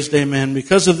praised. Amen.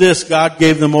 Because of this, God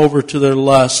gave them over to their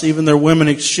lusts. Even their women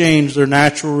exchanged their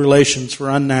natural relations for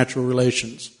unnatural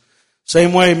relations.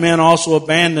 Same way, men also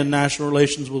abandoned natural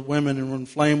relations with women and were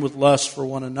inflamed with lust for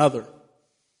one another.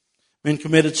 Men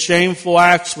committed shameful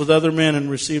acts with other men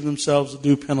and received themselves a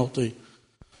due penalty.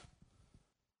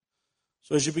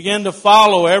 So as you begin to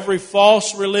follow every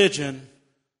false religion,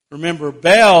 remember,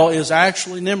 Baal is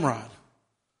actually Nimrod.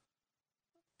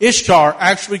 Ishtar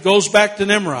actually goes back to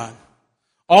Nimrod.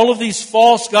 All of these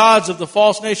false gods of the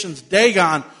false nations,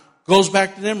 Dagon goes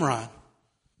back to Nimrod.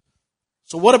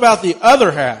 So what about the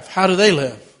other half? How do they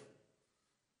live?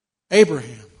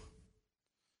 Abraham.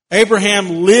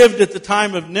 Abraham lived at the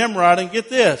time of Nimrod, and get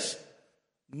this,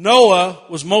 Noah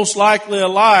was most likely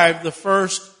alive the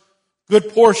first good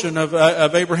portion of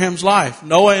Abraham's life.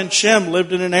 Noah and Shem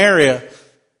lived in an area.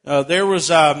 There was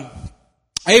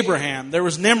Abraham. There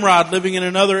was Nimrod living in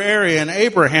another area, and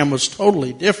Abraham was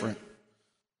totally different.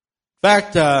 In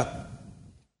fact,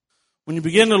 when you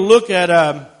begin to look at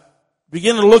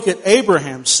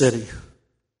Abraham's city,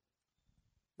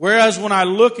 whereas when I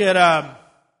look at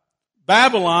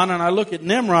Babylon and I look at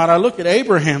Nimrod, I look at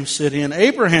Abraham's city, and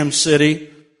Abraham's city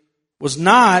was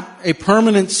not a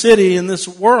permanent city in this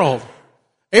world.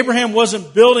 Abraham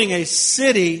wasn't building a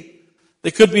city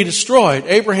that could be destroyed.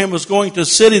 Abraham was going to a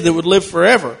city that would live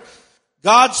forever.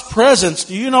 God's presence,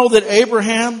 do you know that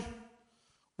Abraham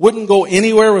wouldn't go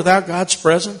anywhere without God's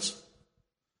presence?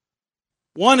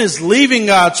 One is leaving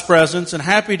God's presence and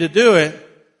happy to do it.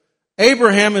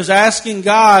 Abraham is asking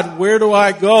God, where do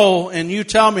I go? And you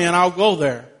tell me and I'll go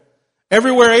there.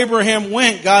 Everywhere Abraham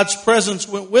went, God's presence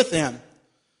went with him.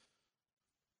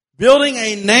 Building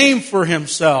a name for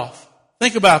himself.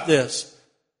 Think about this.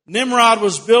 Nimrod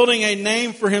was building a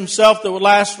name for himself that would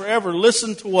last forever.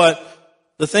 Listen to what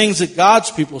the things that God's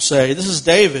people say. This is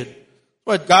David. That's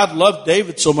why God loved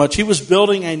David so much. He was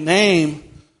building a name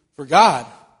for God.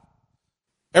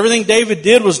 Everything David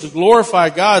did was to glorify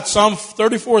God. Psalm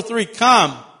 34:3,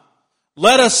 come,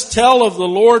 let us tell of the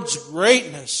Lord's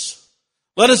greatness.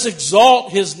 Let us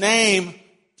exalt His name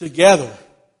together.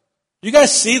 You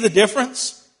guys see the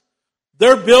difference?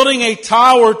 They're building a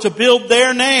tower to build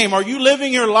their name. Are you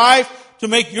living your life to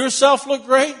make yourself look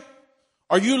great?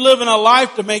 Are you living a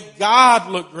life to make God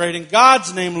look great and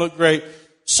God's name look great?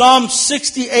 Psalm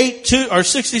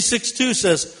 66:2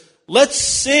 says, let's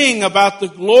sing about the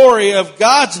glory of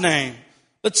God's name.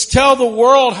 Let's tell the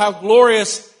world how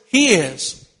glorious He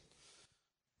is.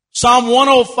 Psalm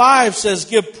 105 says,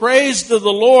 give praise to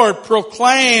the Lord,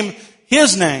 proclaim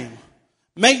His name.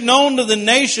 Make known to the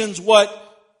nations what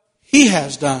He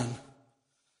has done.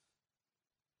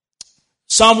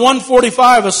 Psalm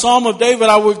 145, a psalm of David,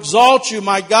 I will exalt you,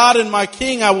 my God and my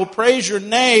King. I will praise your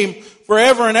name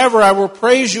forever and ever. I will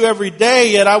praise you every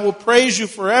day, yet I will praise you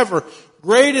forever.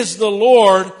 Great is the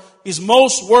Lord. He's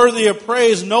most worthy of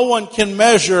praise. No one can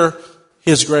measure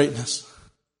His greatness.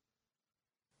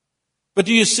 But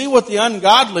do you see what the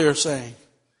ungodly are saying?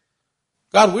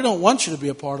 God, we don't want you to be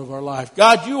a part of our life.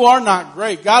 God, you are not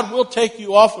great. God, we'll take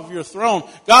you off of your throne.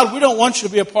 God, we don't want you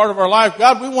to be a part of our life.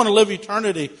 God, we want to live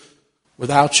eternity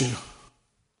without you.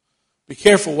 Be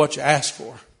careful what you ask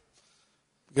for,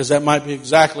 because that might be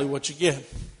exactly what you get.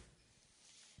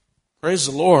 Praise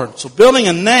the Lord. So building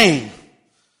a name.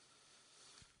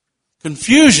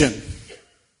 Confusion.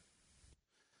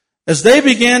 As they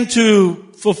began to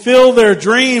fulfill their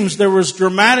dreams, there was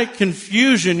dramatic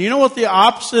confusion. You know what the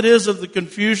opposite is of the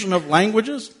confusion of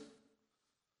languages?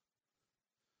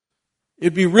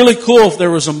 It'd be really cool if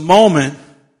there was a moment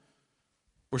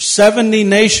where 70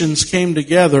 nations came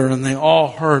together and they all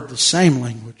heard the same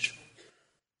language.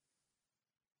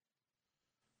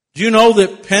 Do you know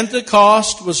that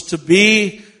Pentecost was to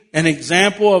be an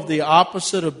example of the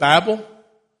opposite of Babel?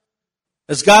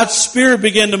 As God's Spirit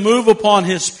began to move upon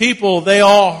His people, they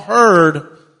all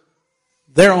heard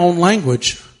their own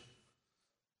language.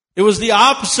 It was the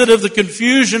opposite of the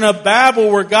confusion of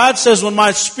Babel, where God says, when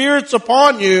my Spirit's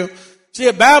upon you. See,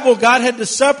 at Babel, God had to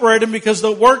separate them because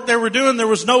the work they were doing, there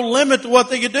was no limit to what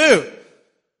they could do.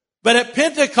 But at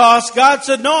Pentecost, God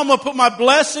said, no, I'm going to put my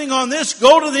blessing on this.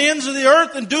 Go to the ends of the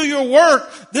earth and do your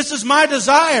work. This is my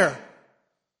desire.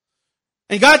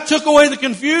 And God took away the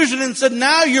confusion and said,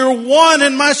 now you're one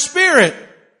in my Spirit.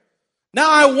 Now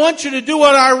I want you to do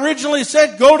what I originally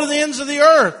said. Go to the ends of the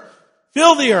earth.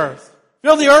 Fill the earth.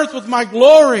 Fill the earth with my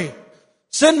glory.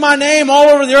 Send my name all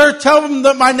over the earth. Tell them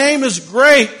that my name is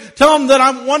great. Tell them that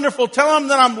I'm wonderful. Tell them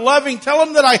that I'm loving. Tell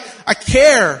them that I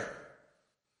care.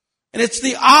 And it's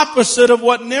the opposite of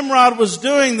what Nimrod was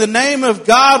doing. The name of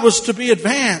God was to be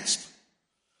advanced.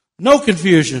 No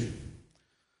confusion.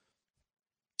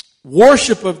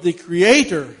 Worship of the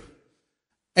Creator.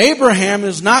 Abraham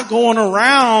is not going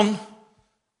around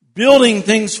building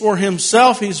things for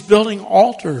himself. He's building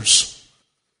altars.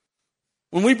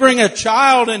 When we bring a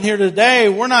child in here today,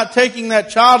 we're not taking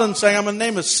that child and saying, I'm going to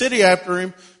name a city after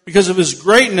him because of his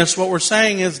greatness. What we're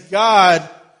saying is, God,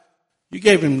 you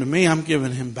gave him to me, I'm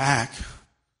giving him back.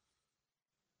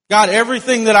 God,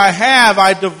 everything that I have,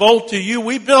 I devote to you.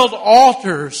 We build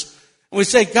altars. And we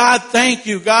say, God, thank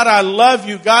you. God, I love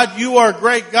you. God, you are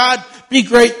great. God, be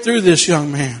great through this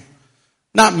young man.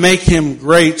 Not make him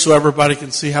great so everybody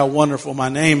can see how wonderful my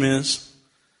name is.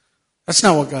 That's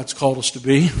not what God's called us to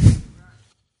be.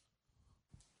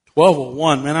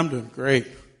 12:01, man, I'm doing great.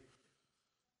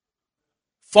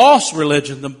 False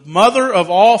religion, the mother of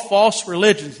all false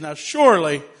religions. Now,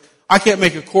 surely, I can't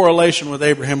make a correlation with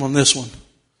Abraham on this one.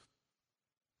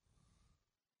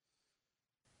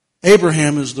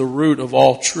 Abraham is the root of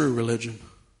all true religion.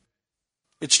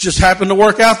 It's just happened to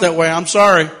work out that way. I'm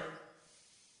sorry.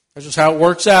 That's just how it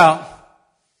works out.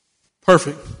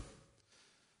 Perfect.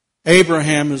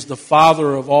 Abraham is the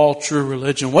father of all true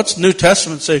religion. What's the New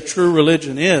Testament say true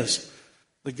religion is?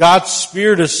 That God's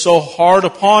Spirit is so hard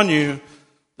upon you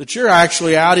that you're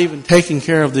actually out even taking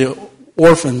care of the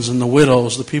orphans and the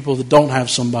widows, the people that don't have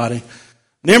somebody.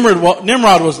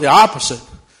 Nimrod was the opposite.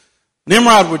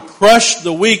 Nimrod would crush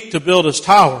the weak to build his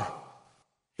tower.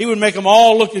 He would make them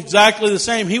all look exactly the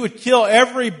same. He would kill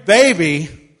every baby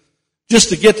just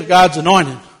to get to God's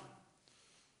anointed.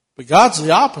 But God's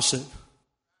the opposite.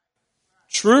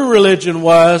 True religion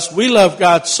was, we love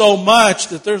God so much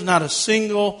that there's not a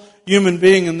single human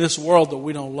being in this world that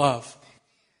we don't love.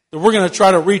 That we're going to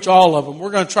try to reach all of them.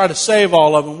 We're going to try to save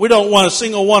all of them. We don't want a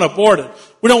single one aborted.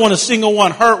 We don't want a single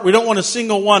one hurt. We don't want a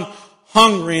single one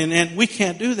hungry. And we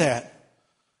can't do that.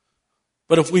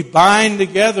 But if we bind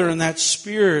together in that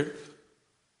spirit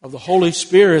of the Holy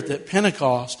Spirit, that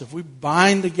Pentecost, if we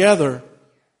bind together,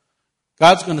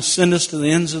 God's going to send us to the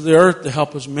ends of the earth to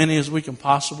help as many as we can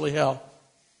possibly help.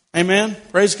 Amen?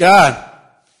 Praise God.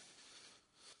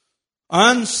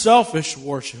 Unselfish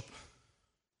worship.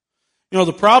 You know,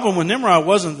 the problem with Nimrod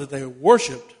wasn't that they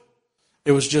worshipped.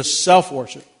 It was just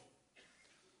self-worship.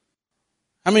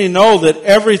 How many know that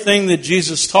everything that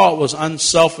Jesus taught was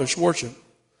unselfish worship?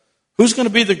 Who's going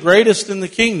to be the greatest in the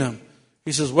kingdom?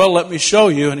 He says, well, let me show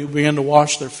you. And he began to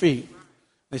wash their feet.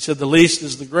 They said, the least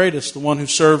is the greatest. The one who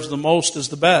serves the most is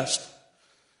the best.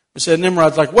 He said,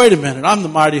 Nimrod's like, wait a minute. I'm the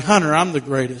mighty hunter. I'm the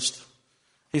greatest.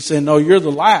 He said, no, you're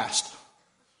the last.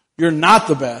 You're not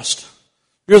the best.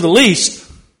 You're the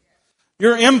least.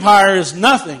 Your empire is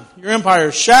nothing. Your empire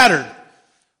is shattered.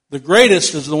 The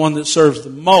greatest is the one that serves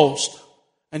the most.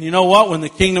 And you know what? When the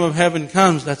kingdom of heaven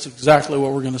comes, that's exactly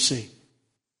what we're going to see.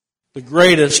 The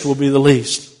greatest will be the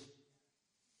least.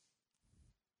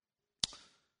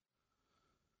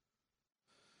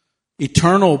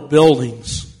 Eternal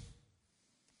buildings.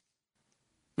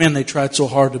 Man, they tried so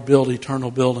hard to build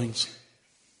eternal buildings.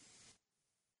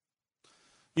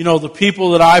 You know, the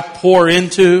people that I pour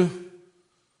into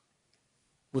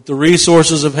with the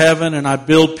resources of heaven and I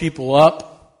build people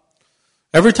up.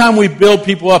 Every time we build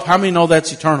people up, how many know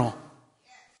that's eternal?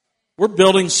 We're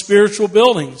building spiritual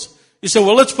buildings. You say,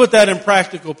 well, let's put that in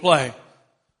practical play.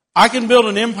 I can build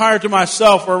an empire to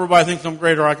myself where everybody thinks I'm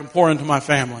great, or I can pour into my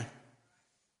family.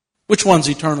 Which one's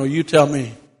eternal? You tell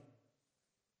me.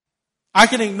 I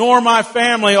can ignore my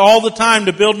family all the time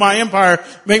to build my empire,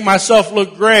 make myself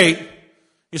look great.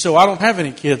 You say, well, I don't have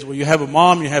any kids. Well, you have a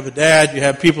mom, you have a dad, you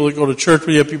have people that go to church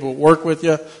with you, people that work with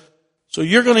you. So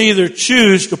you're going to either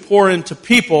choose to pour into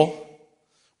people,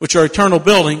 which are eternal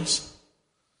buildings,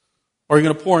 or you're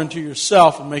going to pour into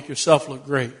yourself and make yourself look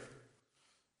great.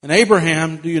 And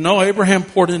Abraham, do you know Abraham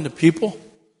poured into people?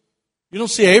 You don't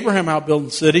see Abraham out building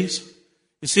cities.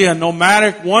 You see, a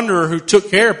nomadic wanderer who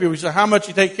took care of people. You say, how much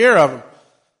you take care of them?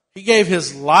 He gave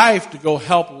his life to go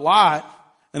help Lot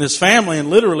and his family and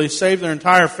literally save their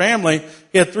entire family.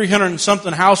 He had 300 and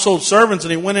something household servants,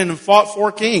 and he went in and fought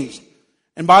 4 kings.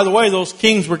 And by the way, those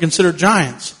kings were considered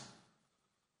giants.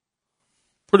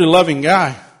 Pretty loving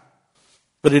guy.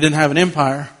 But he didn't have an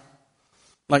empire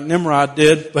like Nimrod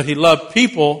did, but he loved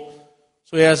people,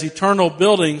 so he has eternal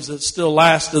buildings that still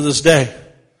last to this day.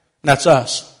 And that's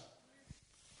us.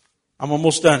 I'm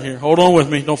almost done here. Hold on with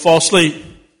me. Don't fall asleep.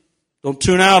 Don't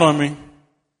tune out on me.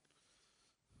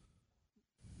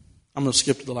 I'm going to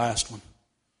skip to the last one.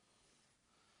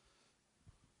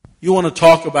 You want to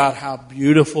talk about how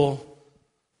beautiful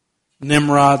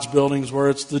Nimrod's buildings were.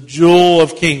 It's the jewel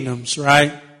of kingdoms,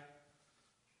 right?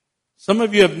 Some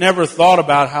of you have never thought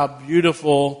about how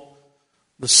beautiful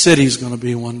the city's going to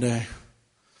be one day.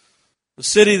 The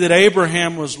city that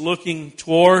Abraham was looking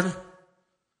toward.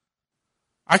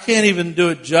 I can't even do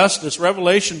it justice.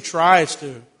 Revelation tries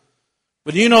to.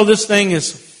 But you know this thing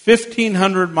is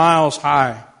 1,500 miles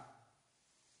high,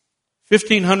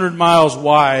 1,500 miles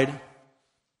wide,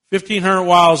 1,500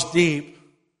 miles deep.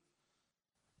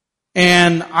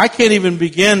 And I can't even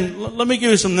begin. Let me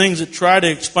give you some things that try to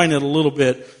explain it a little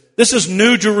bit. This is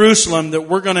New Jerusalem that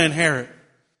we're going to inherit.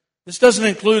 This doesn't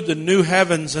include the new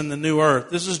heavens and the new earth.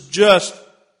 This is just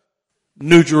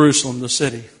New Jerusalem, the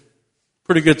city.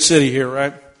 Pretty good city here,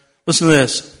 right? Listen to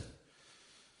this.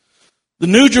 The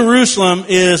New Jerusalem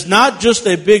is not just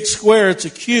a big square, it's a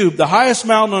cube. The highest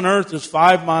mountain on earth is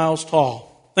 5 miles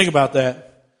tall. Think about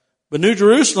that. But New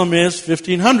Jerusalem is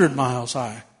 1,500 miles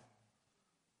high.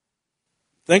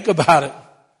 Think about it.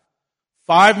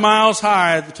 5 miles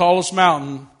high, the tallest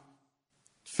mountain,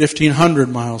 1,500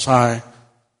 miles high,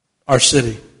 our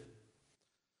city.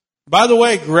 By the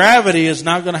way, gravity is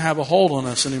not going to have a hold on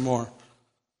us anymore.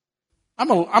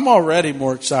 I'm already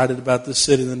more excited about this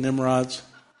city than Nimrod's.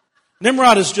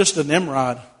 Nimrod is just a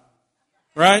Nimrod,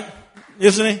 right?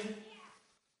 Isn't he?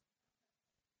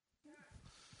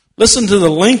 Listen to the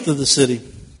length of the city.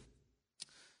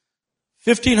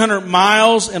 1,500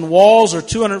 miles and walls are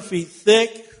 200 feet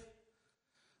thick.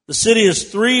 The city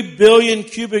is 3 billion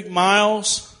cubic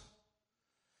miles.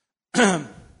 The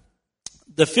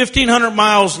 1,500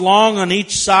 miles long on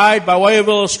each side, by way of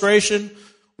illustration,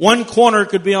 one corner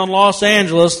could be on Los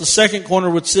Angeles, the second corner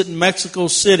would sit in Mexico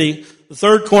City, the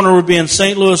third corner would be in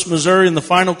St. Louis, Missouri, and the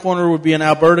final corner would be in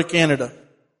Alberta, Canada.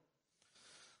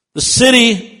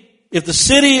 If the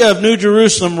city of New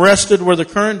Jerusalem rested where the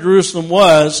current Jerusalem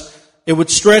was, it would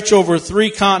stretch over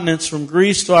 3 continents from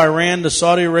Greece to Iran to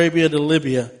Saudi Arabia to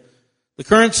Libya. The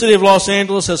current city of Los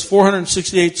Angeles has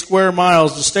 468 square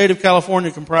miles. The state of California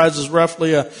comprises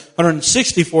roughly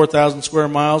 164,000 square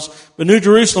miles, but New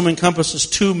Jerusalem encompasses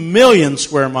 2 million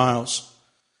square miles.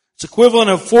 It's equivalent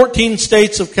of 14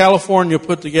 states of California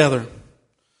put together,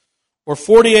 or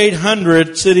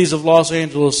 4,800 cities of Los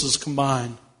Angeles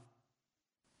combined.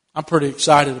 I'm pretty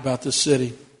excited about this city.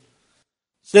 The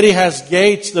city has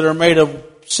gates that are made of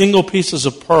single pieces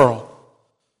of pearl.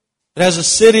 It has a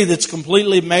city that's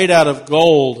completely made out of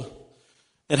gold.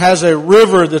 It has a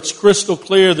river that's crystal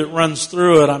clear that runs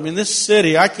through it. I mean, this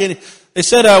city, they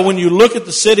said when you look at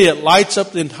the city, it lights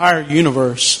up the entire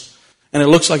universe, and it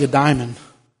looks like a diamond.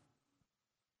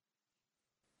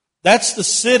 That's the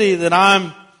city that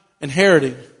I'm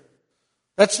inheriting.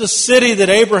 That's the city that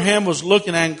Abraham was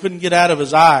looking at and couldn't get out of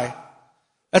his eye.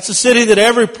 That's the city that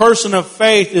every person of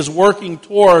faith is working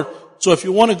toward. So if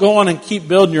you want to go on and keep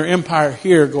building your empire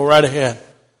here, go right ahead.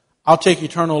 I'll take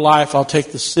eternal life. I'll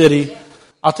take the city.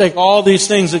 I'll take all these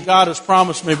things that God has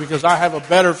promised me because I have a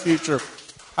better future.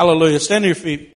 Hallelujah. Stand to your feet.